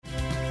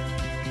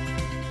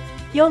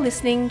You're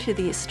listening to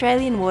the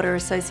Australian Water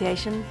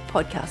Association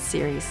podcast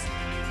series.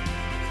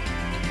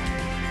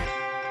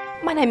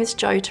 My name is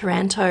Jo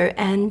Taranto,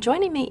 and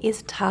joining me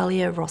is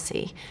Tahlia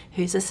Rossi,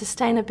 who's a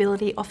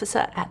Sustainability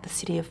Officer at the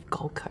City of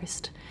Gold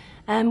Coast.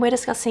 And we're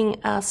discussing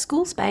a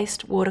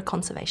schools-based water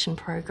conservation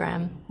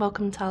program.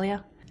 Welcome,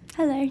 Tahlia.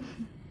 Hello.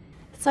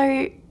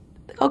 So,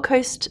 the Gold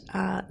Coast,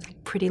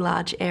 pretty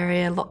large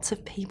area, lots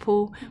of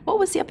people. What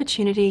was the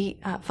opportunity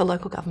for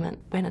local government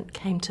when it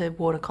came to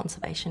water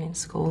conservation in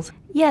schools?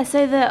 Yeah,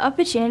 so the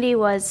opportunity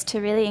was to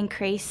really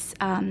increase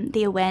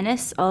the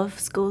awareness of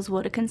schools'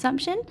 water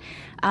consumption,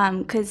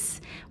 because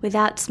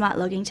without smart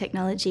logging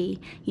technology,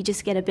 you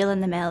just get a bill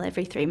in the mail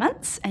every 3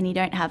 months and you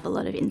don't have a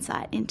lot of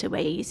insight into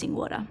where you're using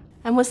water.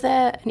 And was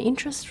there an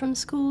interest from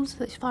schools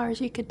as far as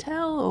you could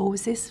tell, or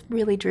was this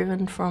really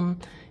driven from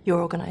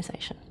your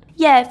organisation?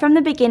 Yeah, from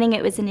the beginning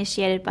it was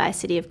initiated by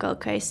City of Gold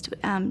Coast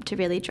to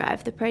really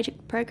drive the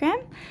program.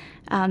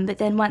 But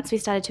then once we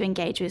started to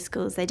engage with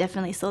schools, they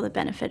definitely saw the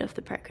benefit of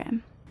the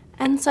program.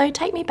 And so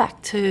take me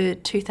back to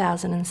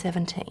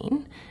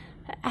 2017.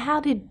 How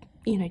did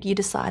you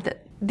decide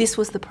that this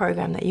was the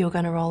program that you were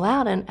going to roll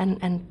out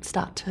and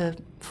start to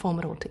form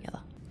it all together?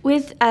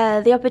 With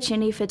the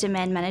opportunity for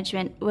demand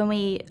management, when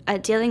we are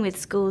dealing with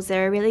schools,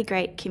 they're a really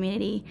great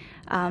community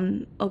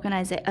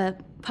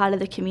part of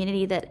the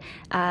community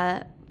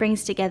that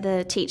brings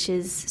together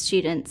teachers,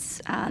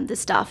 students, the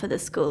staff of the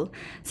school.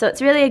 So it's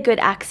really a good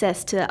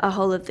access to a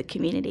whole of the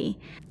community.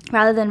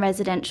 Rather than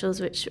residentials,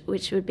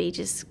 which would be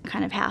just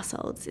kind of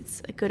households,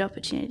 it's a good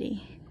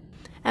opportunity.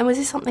 And was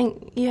this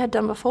something you had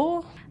done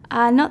before?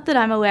 Not that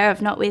I'm aware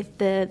of, not with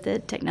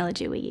the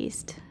technology we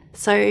used.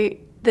 So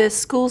the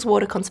school's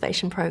water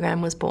conservation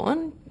program was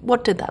born.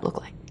 What did that look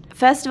like?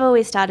 First of all,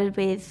 we started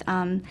with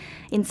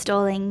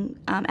installing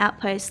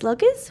outpost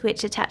loggers,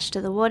 which attach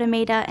to the water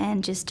meter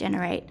and just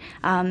generate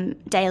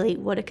daily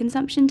water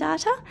consumption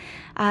data.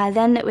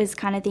 Then it was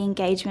kind of the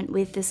engagement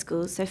with the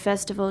schools. So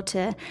first of all,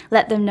 to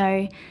let them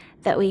know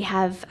that we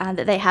have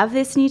that they have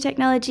this new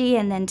technology,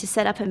 and then to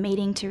set up a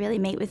meeting to really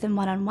meet with them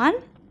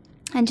one-on-one.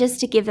 And just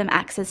to give them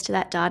access to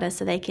that data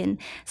so they can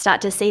start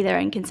to see their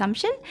own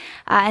consumption.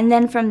 And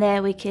then from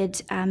there we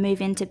could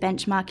move into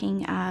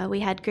benchmarking.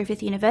 We had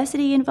Griffith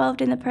University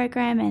involved in the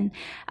program,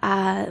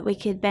 and we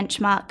could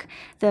benchmark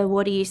the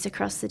water use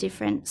across the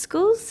different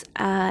schools,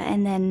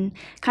 and then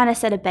kind of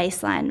set a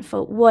baseline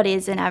for what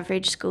is an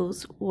average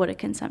school's water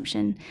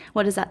consumption.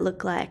 What does that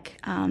look like?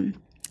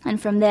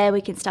 And from there we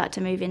can start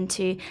to move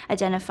into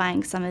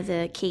identifying some of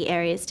the key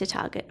areas to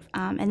target.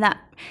 And that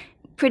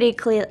pretty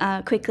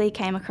quickly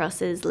came across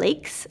as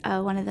leaks,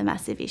 one of the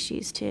massive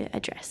issues to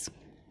address.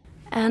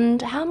 And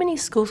how many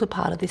schools were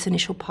part of this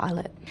initial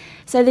pilot?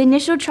 So the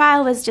initial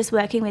trial was just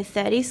working with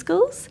 30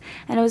 schools,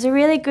 and it was a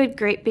really good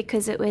group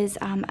because it was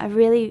a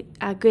really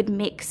good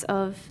mix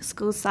of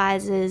school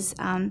sizes,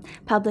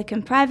 public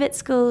and private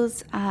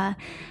schools,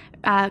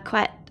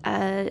 quite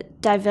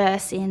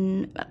diverse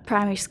in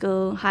primary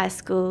school, high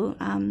school,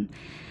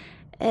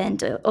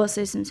 and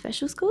also some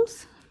special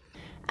schools.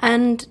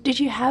 And did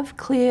you have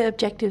clear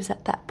objectives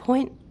at that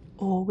point,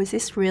 or was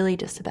this really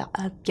just about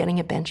getting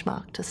a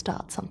benchmark to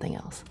start something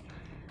else?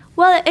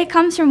 Well, it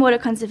comes from water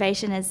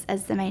conservation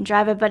as the main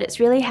driver, but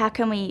it's really how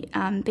can we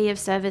be of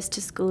service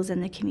to schools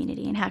and the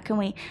community, and how can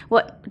we,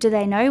 what do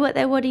they know what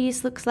their water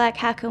use looks like,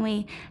 how can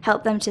we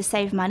help them to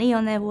save money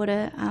on their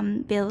water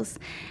bills,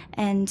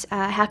 and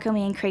how can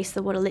we increase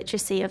the water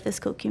literacy of the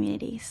school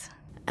communities.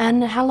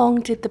 And how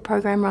long did the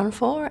program run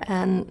for,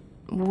 and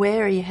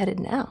where are you headed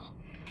now?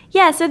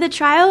 Yeah, so the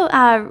trial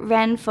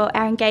ran for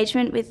our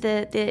engagement with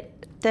the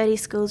 30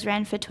 schools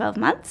ran for 12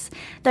 months.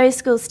 Those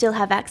schools still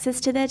have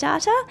access to their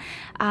data,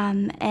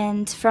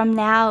 and from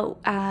now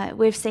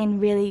we've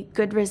seen really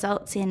good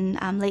results in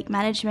leak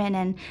management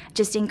and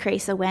just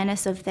increase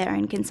awareness of their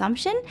own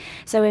consumption.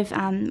 So we've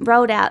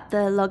rolled out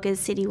the loggers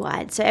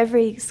citywide. So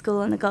every school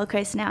on the Gold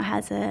Coast now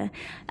has a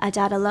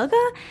data logger.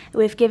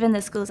 We've given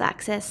the schools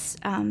access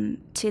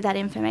to that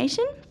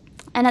information.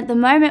 And at the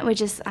moment, we're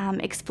just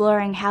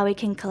exploring how we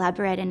can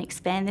collaborate and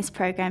expand this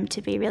program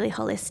to be really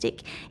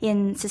holistic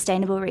in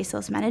sustainable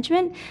resource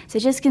management. So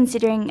just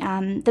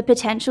considering the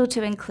potential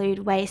to include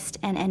waste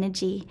and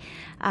energy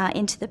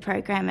into the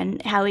program,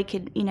 and how we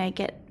could,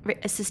 get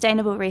a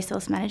sustainable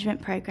resource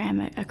management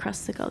program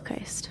across the Gold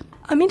Coast.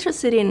 I'm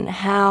interested in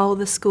how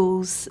the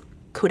schools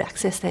could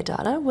access their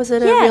data. Was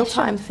it a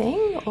real-time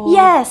thing? Or?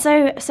 Yeah,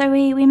 so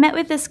we met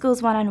with the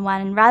schools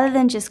one-on-one, and rather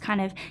than just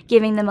kind of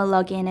giving them a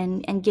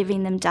login and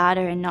giving them data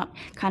and not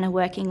kind of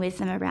working with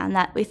them around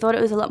that, we thought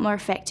it was a lot more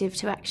effective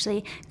to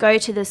actually go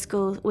to the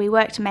school. We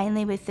worked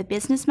mainly with the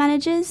business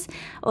managers,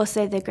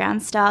 also the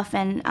ground staff,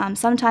 and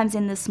sometimes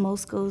in the small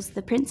schools,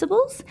 the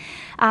principals.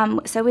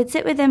 So we'd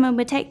sit with them and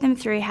we'd take them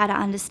through how to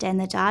understand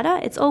the data.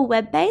 It's all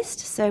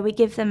web-based, so we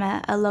give them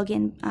a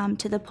login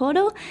to the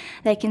portal.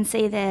 They can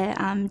see their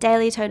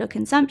daily total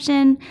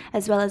consumption,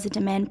 as well as a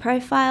demand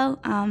profile,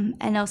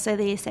 and also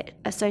the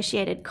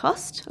associated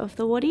cost of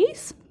the water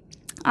use.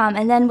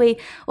 And then we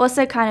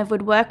also kind of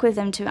would work with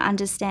them to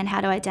understand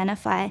how to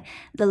identify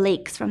the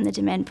leaks from the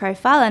demand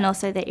profile and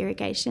also the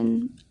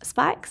irrigation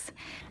spikes.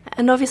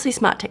 And obviously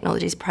smart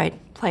technologies played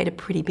a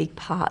pretty big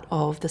part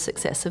of the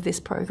success of this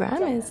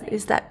program.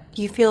 Is that,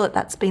 you feel that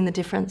that's been the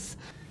difference?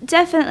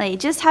 Definitely.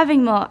 Just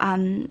having more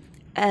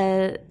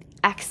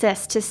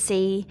access to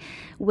see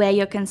where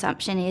your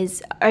consumption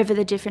is over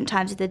the different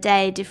times of the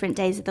day, different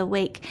days of the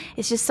week.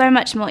 It's just so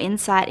much more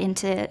insight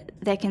into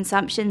their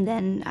consumption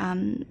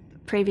than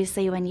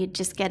previously when you'd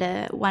just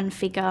get one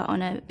figure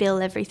on a bill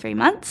every 3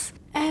 months.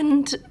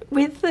 And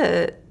with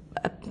the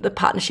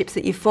partnerships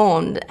that you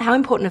formed, how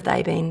important have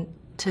they been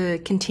to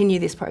continue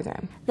this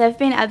program? They've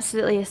been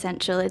absolutely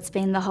essential. It's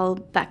been the whole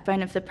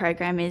backbone of the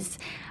program, is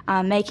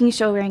making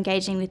sure we're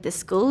engaging with the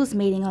schools,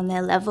 meeting on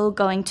their level,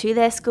 going to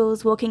their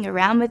schools, walking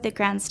around with the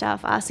ground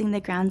staff, asking the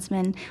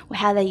groundsmen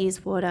how they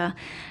use water.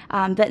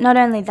 But not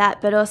only that,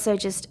 but also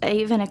just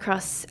even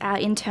across our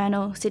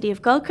internal City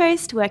of Gold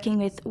Coast, working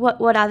with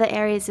what other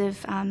areas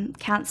of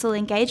council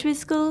engage with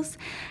schools,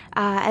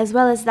 as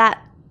well as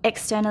that.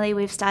 Externally,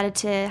 we've started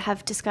to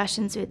have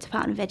discussions with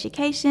Department of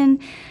Education.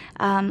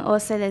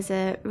 Also, there's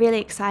a really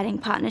exciting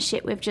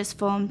partnership we've just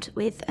formed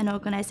with an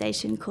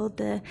organisation called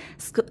the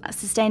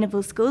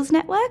Sustainable Schools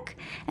Network,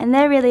 and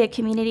they're really a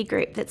community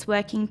group that's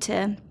working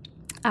to,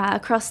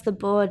 across the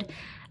board,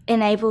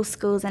 enable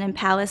schools and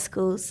empower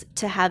schools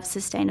to have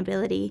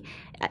sustainability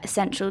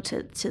essential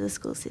to the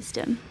school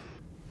system.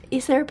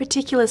 Is there a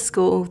particular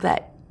school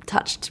that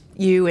touched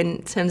you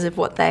in terms of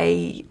what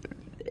they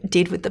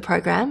did with the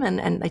program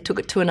and they took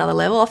it to another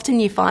level?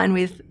 Often you find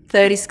with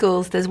 30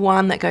 schools, there's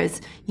one that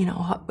goes, you know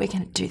what, we're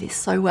going to do this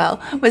so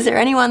well. Was there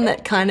anyone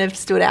that kind of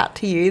stood out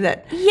to you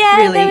that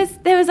really...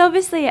 there was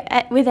obviously,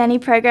 with any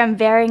program,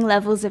 varying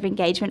levels of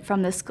engagement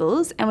from the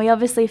schools, and we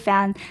obviously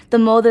found the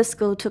more the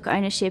school took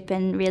ownership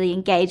and really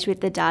engaged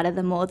with the data,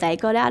 the more they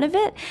got out of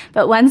it.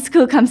 But one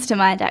school comes to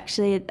mind,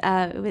 actually, it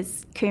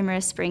was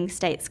Coomera Springs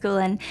State School,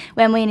 and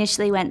when we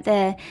initially went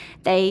there,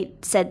 they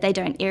said they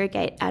don't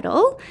irrigate at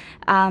all,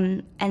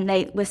 and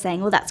they were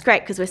saying, well, that's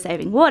great because we're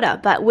saving water,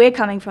 but we're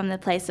coming from the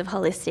place of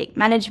holistic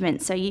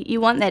management, so you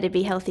want there to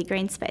be healthy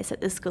green space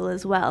at the school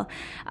as well.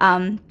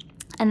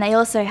 And they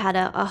also had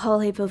a whole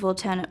heap of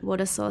alternate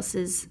water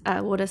sources,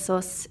 water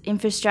source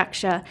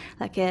infrastructure,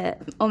 like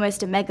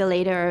almost a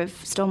megalitre of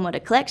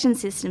stormwater collection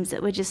systems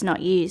that were just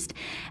not used,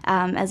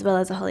 as well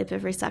as a whole heap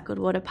of recycled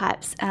water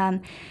pipes.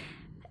 And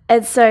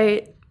so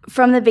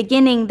from the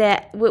beginning,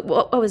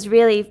 what was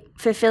really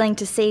fulfilling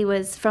to see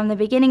was from the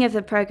beginning of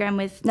the program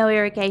with no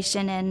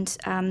irrigation,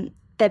 and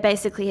they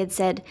basically had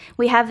said,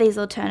 we have these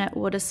alternate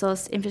water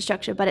source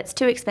infrastructure, but it's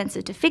too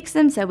expensive to fix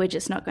them, so we're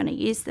just not going to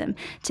use them.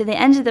 To the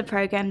end of the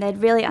program, they'd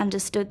really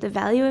understood the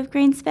value of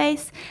green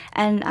space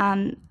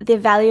and the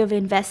value of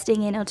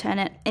investing in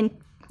alternate,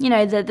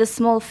 the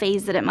small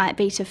fees that it might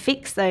be to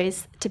fix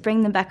those, to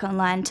bring them back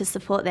online to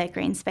support their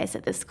green space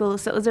at the school.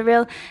 So it was a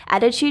real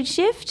attitude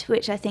shift,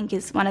 which I think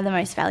is one of the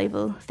most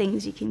valuable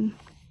things you can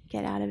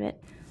get out of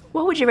it.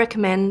 What would you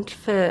recommend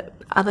for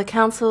other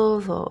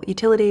councils or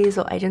utilities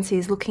or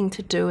agencies looking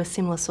to do a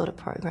similar sort of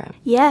program?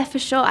 Yeah, for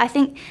sure. I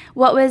think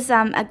what was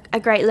a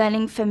great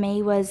learning for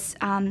me was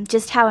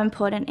just how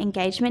important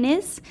engagement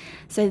is.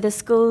 So the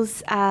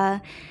schools, I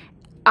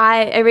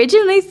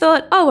originally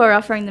thought, we're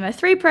offering them a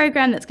 3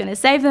 program that's going to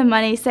save them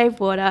money,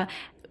 save water.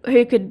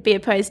 Who could be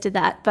opposed to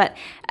that? But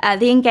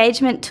the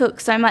engagement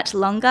took so much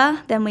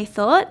longer than we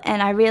thought,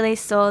 and I really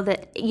saw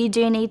that you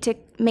do need to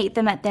meet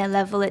them at their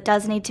level. It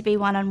does need to be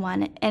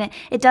one-on-one, and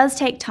it does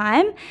take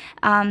time,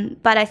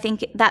 but I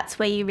think that's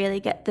where you really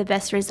get the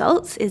best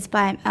results, is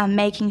by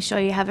making sure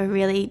you have a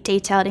really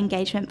detailed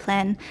engagement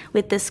plan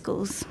with the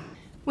schools.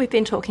 We've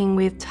been talking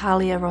with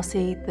Tahlia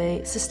Rossi,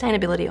 the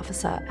Sustainability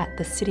Officer at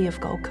the City of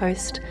Gold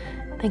Coast.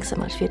 Thanks so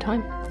much for your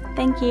time.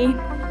 Thank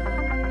you.